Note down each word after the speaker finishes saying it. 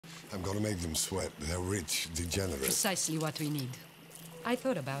I'm gonna make them sweat. They're rich, degenerate. Precisely what we need. I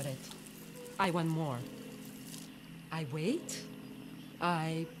thought about it. I want more. I wait.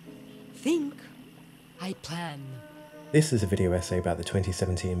 I think. I plan. This is a video essay about the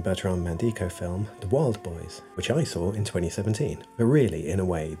 2017 Bertrand Mandico film, The Wardh Boys, which I saw in 2017. But really, in a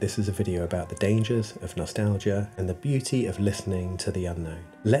way, this is a video about the dangers of nostalgia and the beauty of listening to the unknown.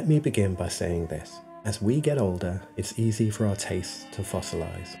 Let me begin by saying this. As we get older, it's easy for our tastes to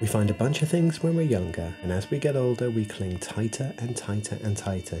fossilise. We find a bunch of things when we're younger, and as we get older, we cling tighter and tighter and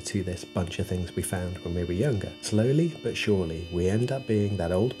tighter to this bunch of things we found when we were younger. Slowly but surely, we end up being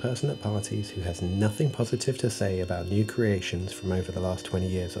that old person at parties who has nothing positive to say about new creations from over the last 20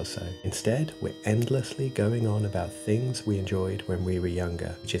 years or so. Instead, we're endlessly going on about things we enjoyed when we were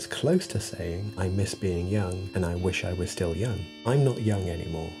younger, which is close to saying, I miss being young, and I wish I was still young. I'm not young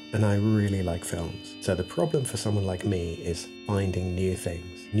anymore, and I really like films. So the problem for someone like me is finding new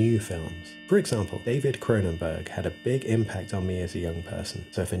things, new films. For example, David Cronenberg had a big impact on me as a young person.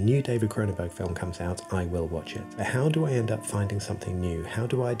 So if a new David Cronenberg film comes out, I will watch it. But how do I end up finding something new? How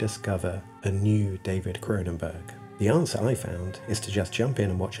do I discover a new David Cronenberg? The answer I found is to just jump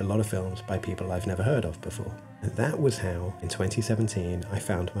in and watch a lot of films by people I've never heard of before. And that was how, in 2017, I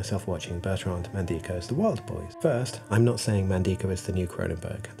found myself watching Bertrand Mandico's The Wardh Boys. First, I'm not saying Mandico is the new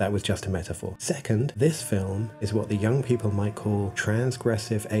Cronenberg. That was just a metaphor. Second, this film is what the young people might call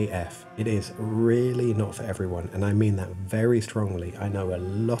transgressive AF. It is really not for everyone, and I mean that very strongly. I know a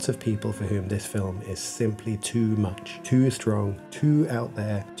lot of people for whom this film is simply too much, too strong, too out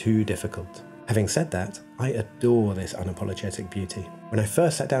there, too difficult. Having said that, I adore this unapologetic beauty. When I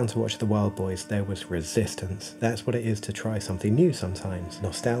first sat down to watch The Wardh Boys, there was resistance. That's what it is to try something new sometimes.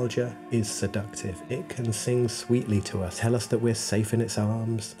 Nostalgia is seductive. It can sing sweetly to us, tell us that we're safe in its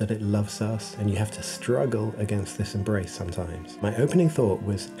arms, that it loves us, and you have to struggle against this embrace sometimes. My opening thought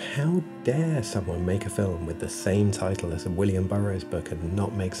was, how dare someone make a film with the same title as a William Burroughs book and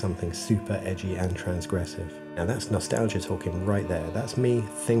not make something super edgy and transgressive? Now that's nostalgia talking right there. That's me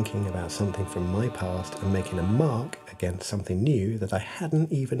thinking about something from my past and making a mark against something new that I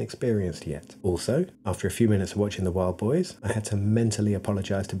hadn't even experienced yet. Also, after a few minutes of watching The Wardh Boys, I had to mentally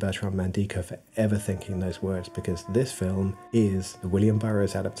apologise to Bertrand Mandico for ever thinking those words, because this film is the William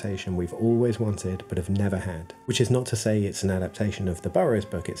Burroughs adaptation we've always wanted but have never had. Which is not to say it's an adaptation of the Burroughs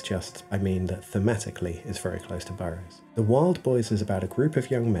book, it's just, I mean that thematically it's very close to Burroughs. The Wardh Boys is about a group of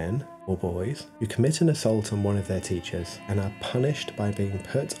young men, or boys, who commit an assault on one of their teachers and are punished by being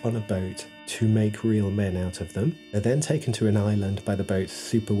put on a boat to make real men out of them. They're then taken to an island by the boat's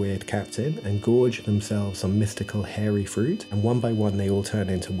super weird captain and gorge themselves on mystical hairy fruit, and one by one they all turn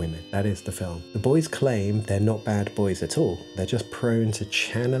into women. That is the film. The boys claim they're not bad boys at all. They're just prone to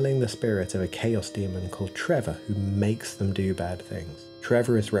channeling the spirit of a chaos demon called Trevor, who makes them do bad things.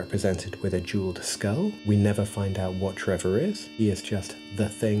 Trevor is represented with a jeweled skull. We never find out what Trevor is. He is just the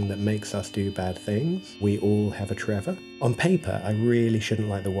thing that makes us do bad things. We all have a Trevor. On paper, I really shouldn't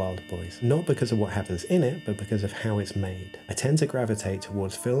like The Wardh Boys, not because of what happens in it, but because of how it's made. I tend to gravitate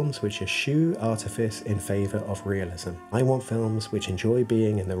towards films which eschew artifice in favour of realism. I want films which enjoy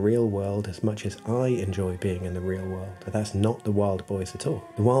being in the real world as much as I enjoy being in the real world, but that's not The Wardh Boys at all.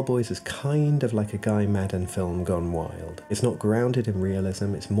 The Wardh Boys is kind of like a Guy Maddin film gone wild. It's not grounded in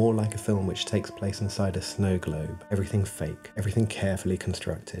realism, it's more like a film which takes place inside a snow globe. Everything fake, everything carefully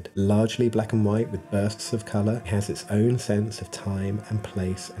constructed. Largely black and white with bursts of colour. It has its own sense of time and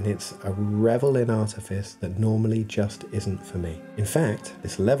place, and it's a revel in artifice that normally just isn't for me. In fact,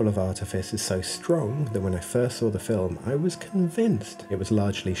 this level of artifice is so strong that when I first saw the film, I was convinced it was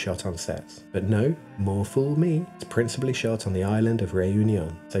largely shot on sets. But no, more fool me. It's principally shot on the island of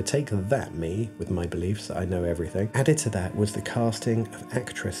Réunion. So take that, me, with my beliefs that I know everything. Added to that was the casting of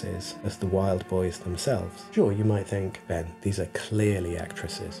actresses as the Wardh Boys themselves. Sure, you might think, Ben, these are clearly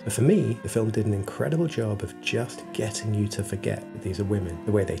actresses. But for me, the film did an incredible job of just getting you to forget that these are women.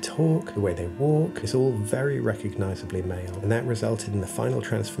 The way they talk, the way they walk, is all very recognisably male, and that resulted in the final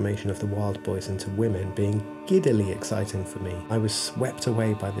transformation of the Wardh Boys into women being giddily exciting for me. I was swept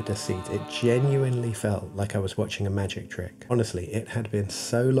away by the deceit. It genuinely felt like I was watching a magic trick. Honestly, it had been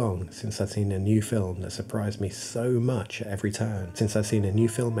so long since I'd seen a new film that surprised me so much at every turn, since I'd seen a new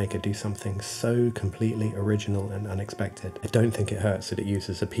filmmaker do something so completely original and unexpected. I don't think it hurts that it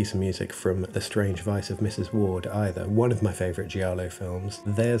uses a piece of music from The Strange Vice of Mrs. Wardh either, one of my favourite Giallo films.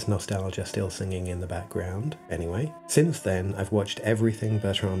 There's nostalgia still singing in the background. Anyway, since then I've watched everything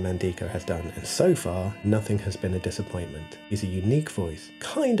Bertrand Mandico has done, and so far nothing has been a disappointment. He's a unique voice,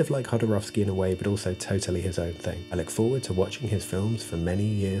 kind of like Jodorowsky in a way, but also totally his own thing. I look forward to watching his films for many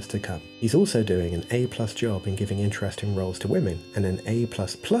years to come. He's also doing an A+ job in giving interesting roles to women, and an A++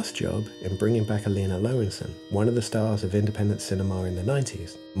 job in bringing back Helene, one of the stars of independent cinema in the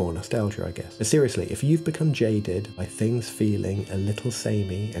 90s. More nostalgia, I guess. But seriously, if you've become jaded by things feeling a little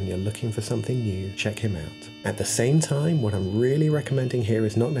samey and you're looking for something new, check him out. At the same time, what I'm really recommending here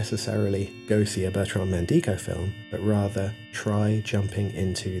is not necessarily go see a Bertrand Mandico film, but rather try jumping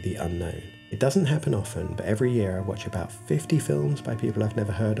into the unknown. It doesn't happen often, but every year I watch about 50 films by people I've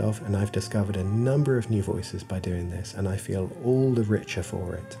never heard of, and I've discovered a number of new voices by doing this, and I feel all the richer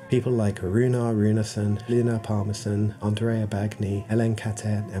for it. People like Runar, Runarsson, Hlynur, Palmason, Andrea, Bagney, Helene,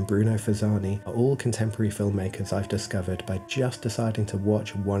 Cattet, and Bruno Forzani are all contemporary filmmakers I've discovered by just deciding to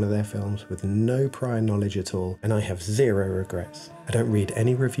watch one of their films with no prior knowledge at all, and I have zero regrets. I don't read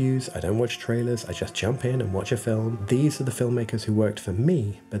any reviews, I don't watch trailers, I just jump in and watch a film. These are the filmmakers who worked for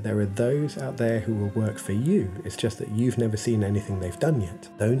me, but there are those out there who will work for you. It's just that you've never seen anything they've done yet.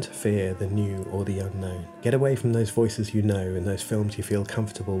 Don't fear the new or the unknown. Get away from those voices you know and those films you feel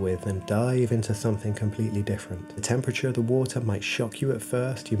comfortable with and dive into something completely different. The temperature of the water might shock you at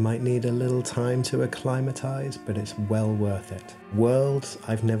first, you might need a little time to acclimatize, but it's well worth it. Worlds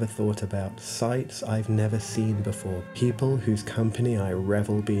I've never thought about, sights I've never seen before, people whose company I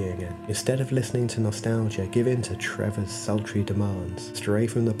revel being in. Instead of listening to nostalgia, give in to Trevor's sultry demands. Stray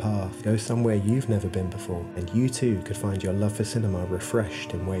from the path, go somewhere you've never been before, and you too could find your love for cinema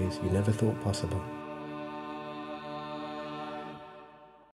refreshed in ways you never thought possible.